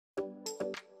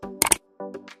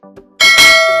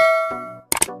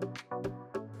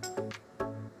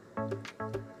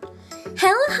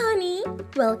Hello honey,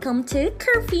 welcome to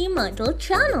Curvy Model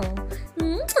channel.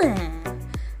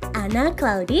 Anna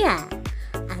Claudia.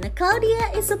 Anna Claudia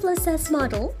is a plus-size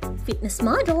model, fitness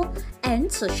model, and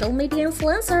social media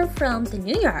influencer from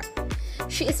New York.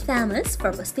 She is famous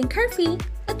for posting curvy,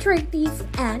 attractive,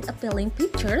 and appealing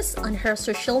pictures on her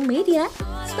social media,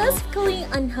 specifically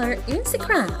on her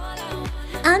Instagram.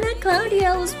 Anna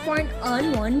Claudia was born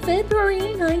on 1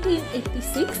 February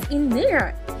 1986 in New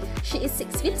York. She is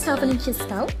 6 feet 7 inches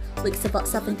tall, weighs about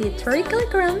 73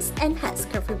 kilograms, and has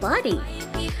curvy body.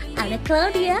 Anna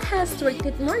Claudia has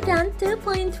attracted more than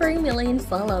 2.3 million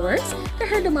followers to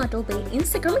her Model Bay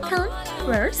Instagram account,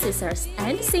 where she shares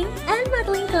dancing and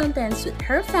modeling contents with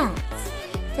her fans.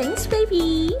 Thanks,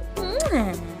 baby!